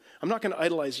you. I'm not going to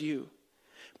idolize you.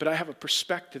 But I have a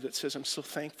perspective that says, I'm so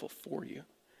thankful for you.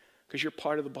 Because you're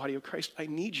part of the body of Christ. I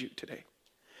need you today.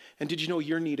 And did you know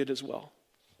you're needed as well?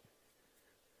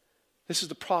 This is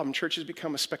the problem. Church has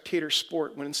become a spectator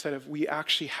sport when instead of we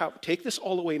actually take this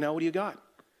all away, now what do you got?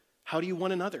 How do you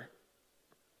one another?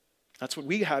 That's what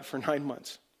we had for 9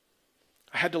 months.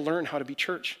 I had to learn how to be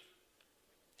church.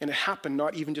 And it happened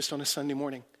not even just on a Sunday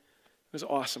morning. It was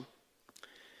awesome.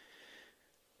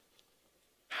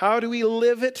 How do we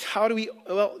live it?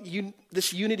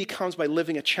 This unity comes by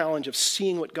living a challenge of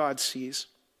seeing what God sees,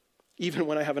 even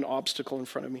when I have an obstacle in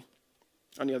front of me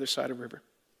on the other side of the river.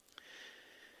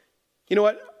 You know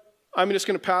what? I'm just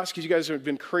going to pass because you guys have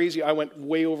been crazy. I went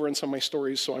way over in some of my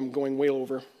stories, so I'm going way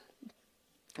over.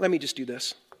 Let me just do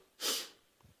this.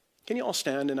 Can you all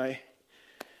stand? And I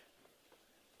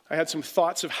had some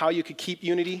thoughts of how you could keep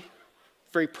unity,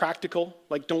 very practical,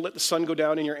 like don't let the sun go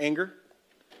down in your anger.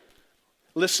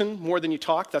 Listen more than you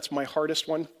talk. That's my hardest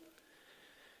one.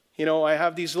 You know, I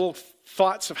have these little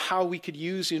thoughts of how we could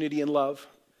use unity and love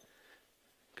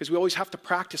because we always have to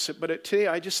practice it. But today,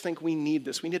 I just think we need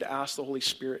this. We need to ask the Holy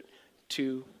Spirit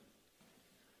to,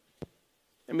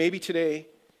 and maybe today,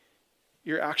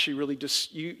 you're actually really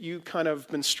just, you kind of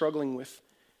been struggling with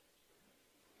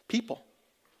people,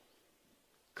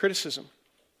 criticism.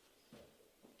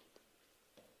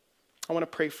 I want to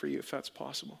pray for you if that's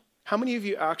possible. How many of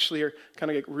you actually are kind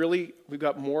of like really, we've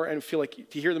got more and feel like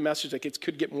to hear the message like it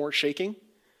could get more shaking?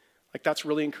 Like that's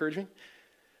really encouraging.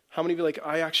 How many of you like,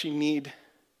 I actually need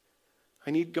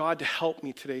God to help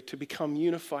me today to become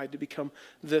unified, to become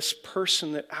this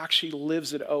person that actually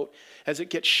lives it out as it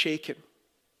gets shaken.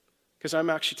 Because I'm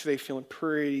actually today feeling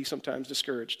pretty sometimes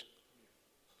discouraged.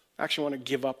 I actually want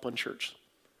to give up on church.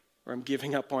 Or I'm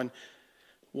giving up on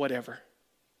whatever.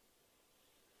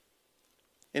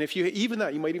 And if you, even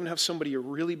that, you might even have somebody who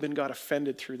really got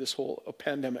offended through this whole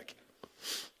pandemic.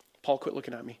 Paul, quit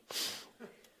looking at me.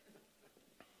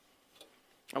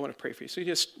 I want to pray for you. So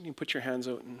you put your hands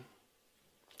out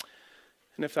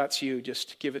and if that's you,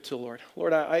 just give it to the Lord.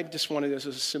 Lord, I just wanted this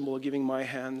as a symbol of giving my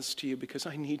hands to you because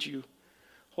I need you.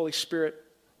 Holy Spirit,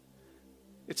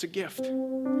 it's a gift.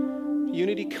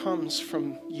 Unity comes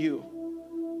from you.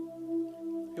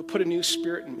 You'll put a new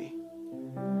spirit in me.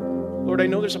 Lord, I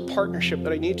know there's a partnership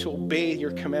that I need to obey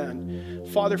your command.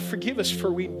 Father, forgive us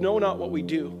for we know not what we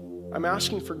do. I'm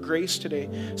asking for grace today.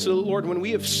 So, Lord, when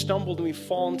we have stumbled and we've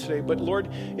fallen today, but Lord,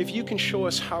 if you can show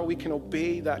us how we can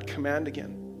obey that command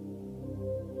again.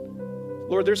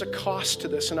 Lord, there's a cost to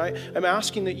this, and I'm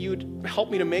asking that you would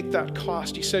help me to make that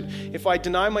cost. You said, if I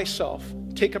deny myself,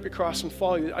 take up your cross and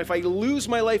follow you. If I lose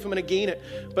my life, I'm going to gain it.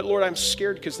 But Lord, I'm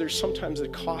scared because there's sometimes the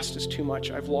cost is too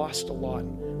much. I've lost a lot,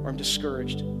 or I'm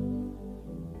discouraged.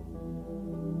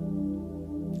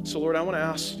 So Lord, I want to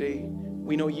ask today,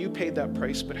 we know you paid that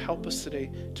price, but help us today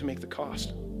to make the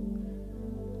cost.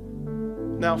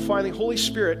 Now, finally, Holy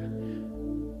Spirit,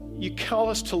 you call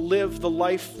us to live the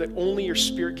life that only your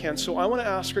Spirit can. So I want to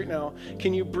ask right now,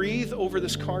 can you breathe over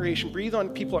this congregation? Breathe on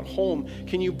people at home.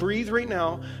 Can you breathe right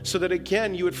now so that,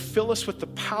 again, you would fill us with the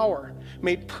power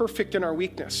made perfect in our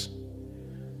weakness?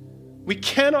 We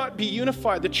cannot be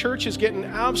unified. The church is getting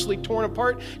absolutely torn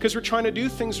apart because we're trying to do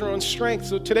things in our own strength.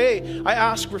 So today, I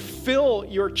ask for fill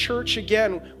your church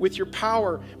again with your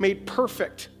power made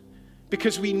perfect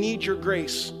because we need your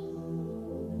grace.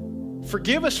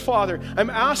 Forgive us, Father. I'm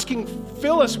asking,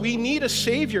 fill us. We need a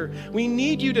Savior. We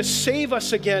need you to save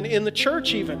us again in the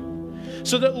church even.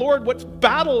 So that, Lord, what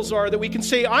battles are that we can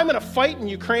say, I'm going to fight in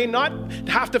Ukraine, not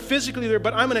have to physically there,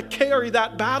 but I'm going to carry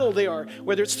that battle they are,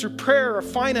 whether it's through prayer or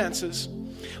finances.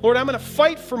 Lord, I'm going to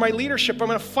fight for my leadership. I'm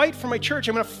going to fight for my church.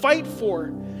 I'm going to fight for,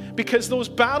 because those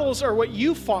battles are what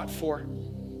you fought for.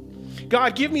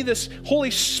 God, give me this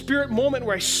Holy Spirit moment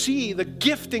where I see the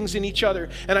giftings in each other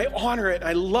and I honor it,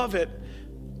 I love it,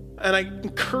 and I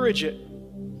encourage it.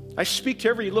 I speak to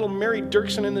every little Mary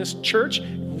Dirksen in this church.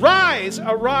 Rise,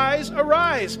 arise,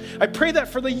 arise. I pray that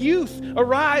for the youth.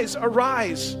 Arise,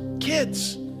 arise.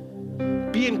 Kids,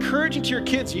 be encouraging to your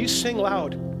kids. You sing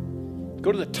loud.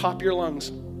 Go to the top of your lungs.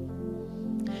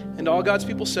 And all God's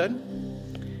people said,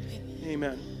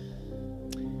 amen.